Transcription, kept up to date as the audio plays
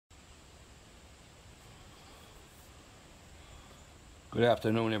Good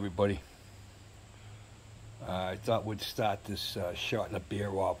afternoon, everybody. I thought we'd start this shot in the beer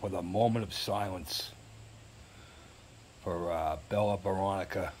off with a moment of silence for Bella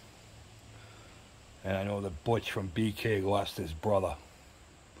Veronica. And I know that Butch from BK lost his brother.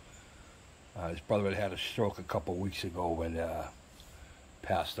 His brother had had a stroke a couple weeks ago and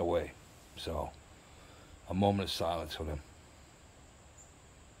passed away. So, a moment of silence for him.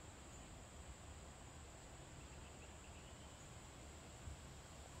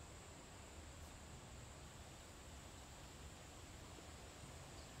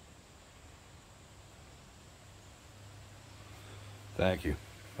 Thank you.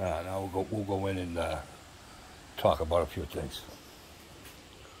 Now we'll go in and talk about a few things.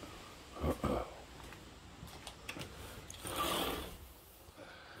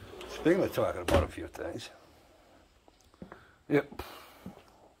 Speaking of talking about a few things. Yep.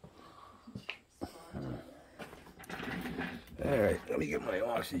 All right, let me get my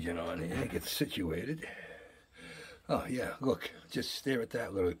oxygen on here and get situated. Oh yeah, look, just stare at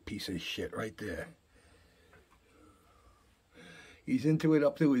that little piece of shit right there. He's into it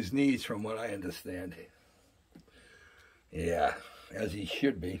up to his knees, from what I understand. Yeah, as he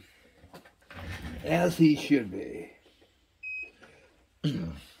should be. As he should be.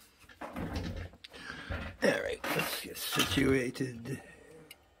 Alright, let's get situated.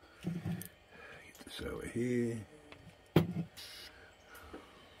 Get this over here.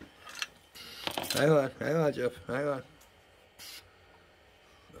 Hang on, Jeff, hang on.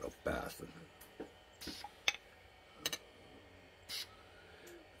 Little bastard.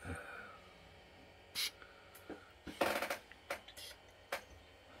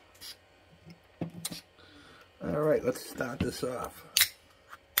 Alright, let's start this off.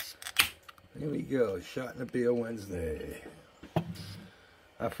 Here we go, Shot in the Beer Wednesday.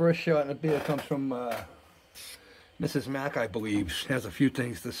 Our first shot in the beer comes from Mrs. Mac, I believe. She has a few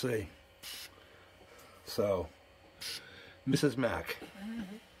things to say. So, Mrs. Mac.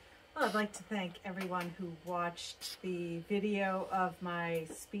 Well, I'd like to thank everyone who watched the video of my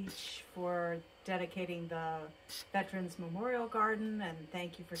speech for dedicating the Veterans Memorial Garden, and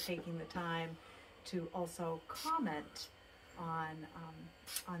thank you for taking the time to also comment on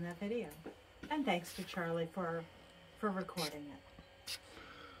that video. And thanks to Charlie for recording it.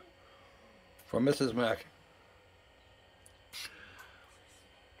 From Mrs. Mac.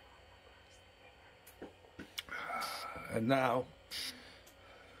 And now,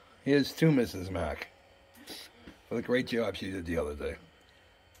 here's to Mrs. Mac for the great job she did the other day.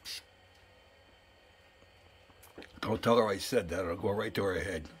 Don't tell her I said that, it'll go right to her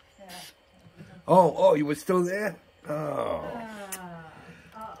head. Yeah. Oh, you were still there? Oh.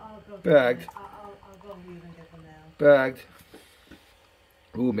 I'll go Bagged. I'll go leave and get them now. Bagged.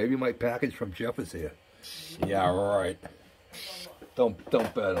 Ooh, maybe my package from Jeff is here. Yeah, right. Don't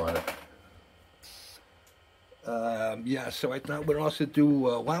bet on it. Yeah, so I thought we'd also do,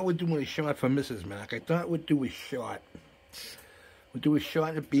 while we're doing a shot for Mrs. Mac, I thought we'd do a shot. We'd do a shot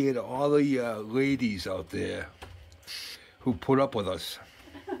in the beer to all the ladies out there who put up with us.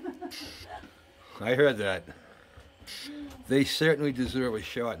 I heard that. They certainly deserve a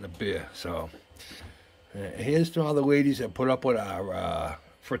shot in the beer, so here's to all the ladies that put up with our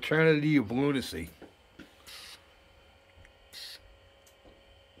fraternity of lunacy.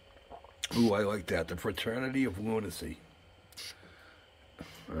 Ooh, I like that. The fraternity of lunacy.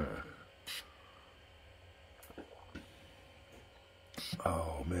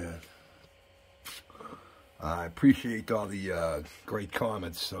 Oh, man. I appreciate all the great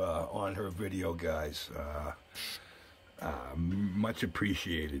comments on her video, guys. Much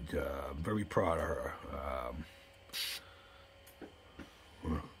appreciated. Very proud of her.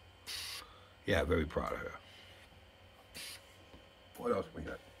 Yeah, very proud of her. What else we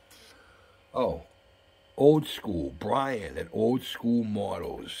got? Oh, Old School, Brian at Old School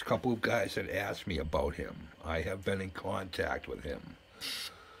Models. A couple of guys had asked me about him. I have been in contact with him.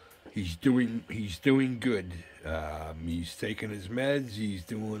 He's doing good. He's taking his meds. He's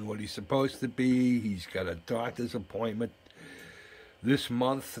doing what he's supposed to be. He's got a doctor's appointment this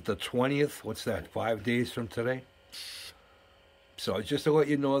month at the 20th. What's that, 5 days from today? So just to let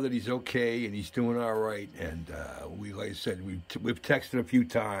you know that he's okay and he's doing all right. And like I said, we've texted a few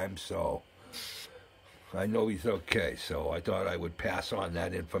times, so I know he's okay. So I thought I would pass on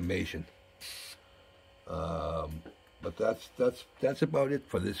that information. But that's about it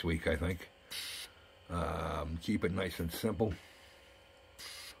for this week, I think. Keep it nice and simple.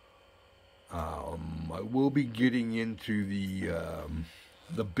 I will be getting into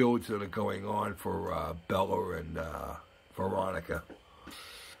the builds that are going on for Bella and Veronica.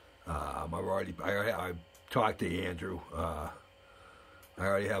 I talked to Andrew. I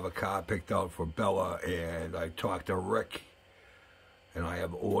already have a car picked out for Bella, and I talked to Rick, and I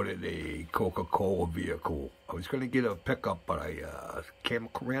have ordered a Coca-Cola vehicle. I was going to get a pickup, but I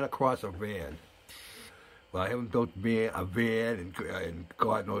ran across a van. Well, I haven't built a van in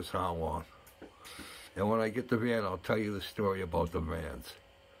God knows how long. And when I get the van, I'll tell you the story about the vans.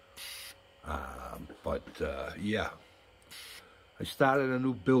 Yeah. I started a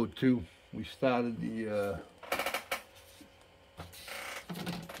new build, too. We started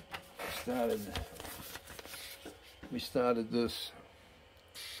this.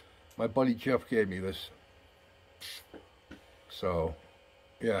 My buddy Jeff gave me this. So,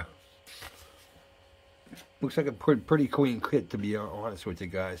 yeah. Looks like a pretty clean kit, to be honest with you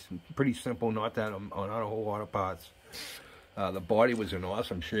guys. Pretty simple, not a whole lot of parts. The body was in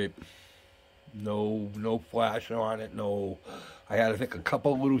awesome shape. No flash on it. No, I had, I think, a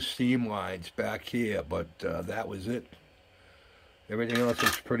couple little seam lines back here, but that was it. Everything else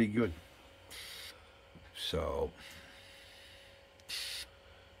was pretty good. So,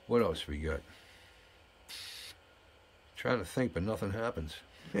 what else we got? Trying to think, but nothing happens.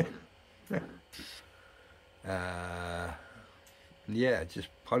 Yeah, just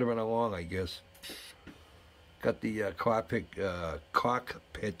puttering along, I guess. Got the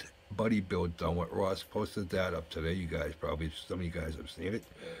cockpit buddy build done with Russ. Posted that up today. You guys probably, some of you guys have seen it.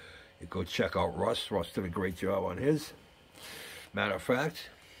 You go check out Russ. Russ did a great job on his. Matter of fact,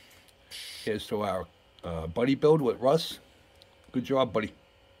 here's to our buddy build with Russ. Good job, buddy.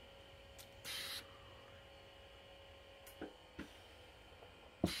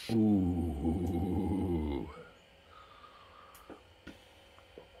 Ooh.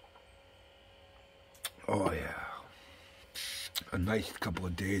 Oh, yeah. A nice couple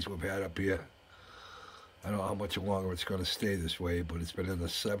of days we've had up here. I don't know how much longer it's going to stay this way, but it's been in the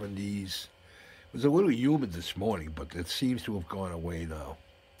 70s. It was a little humid this morning, but it seems to have gone away now.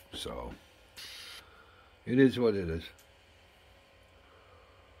 So, it is what it is.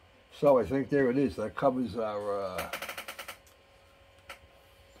 So, I think there it is. That covers our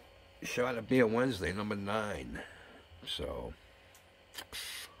Shot of Beer Wednesday, number 9. So,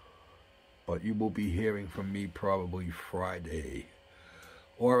 but you will be hearing from me probably Friday,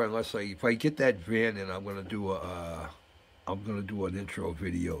 or unless if I get that van in, I'm gonna do an intro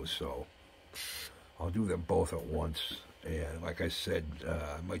video. So I'll do them both at once. And like I said,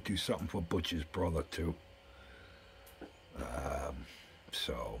 I might do something for Butch's brother too.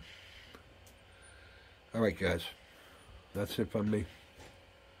 So, all right, guys, that's it from me.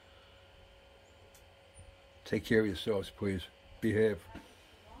 Take care of yourselves, please. Behave.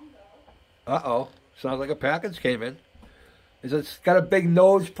 Uh-oh. Sounds like a package came in. Is it got a big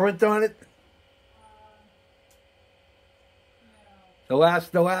nose print on it? No.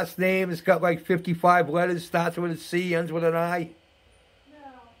 The last name has got like 55 letters, starts with a C, ends with an I. No.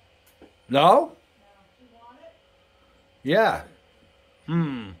 No? You want it? Yeah.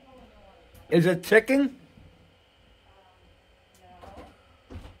 Is it ticking?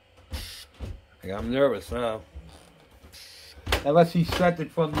 No. I'm nervous now. Unless he sent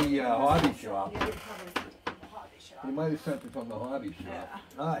it from the hobby shop. He might have sent it from the hobby shop. Yeah.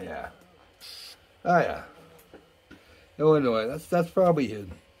 Oh, yeah. Oh, yeah. Illinois. That's probably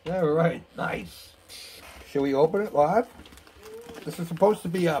him. All right. Nice. Shall we open it live? This is supposed to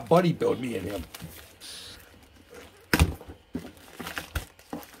be our buddy build, me and him.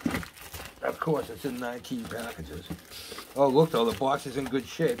 Of course, it's in 19 packages. Oh, look, though. The box is in good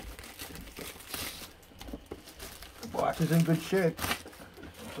shape. Box is in good shape.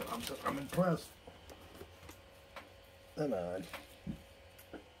 I'm impressed. Come on.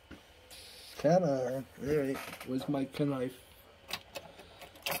 Come on. All right. Where's my knife?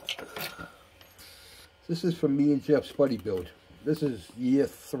 This is from me and Jeff's buddy build. This is year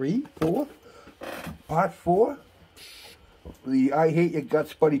 3, 4, part 4. The I Hate Your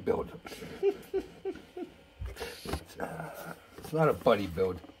Guts buddy build. It's not a buddy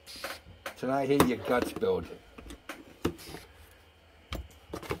build. It's an I Hate Your Guts build.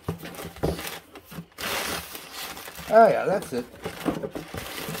 Oh yeah, that's it.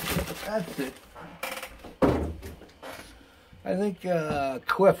 That's it. I think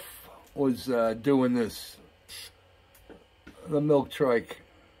Cliff was doing this. The milk trike.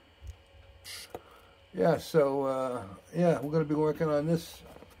 Yeah, so yeah, we're gonna be working on this.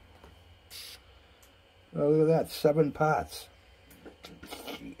 Oh, look at that, 7 parts.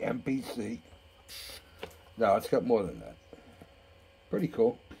 MPC. No, it's got more than that. Pretty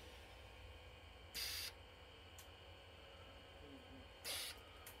cool.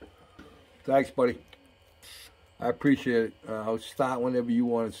 Thanks, buddy. I appreciate it. I'll start whenever you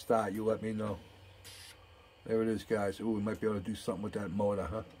want to start. You let me know. There it is, guys. Ooh, we might be able to do something with that motor,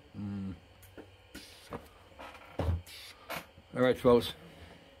 huh? All right, fellas.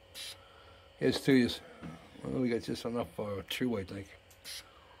 Here's to you. Well, we got just enough for two, I think.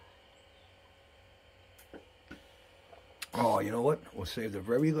 Oh, you know what? We'll save the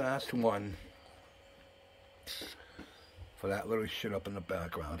very last one for that little shit up in the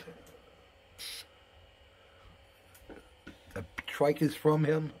background. The trike is from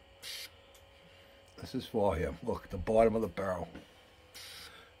him. This is for him. Look, the bottom of the barrel.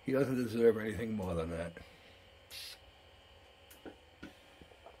 He doesn't deserve anything more than that.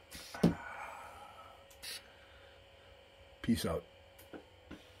 Peace out.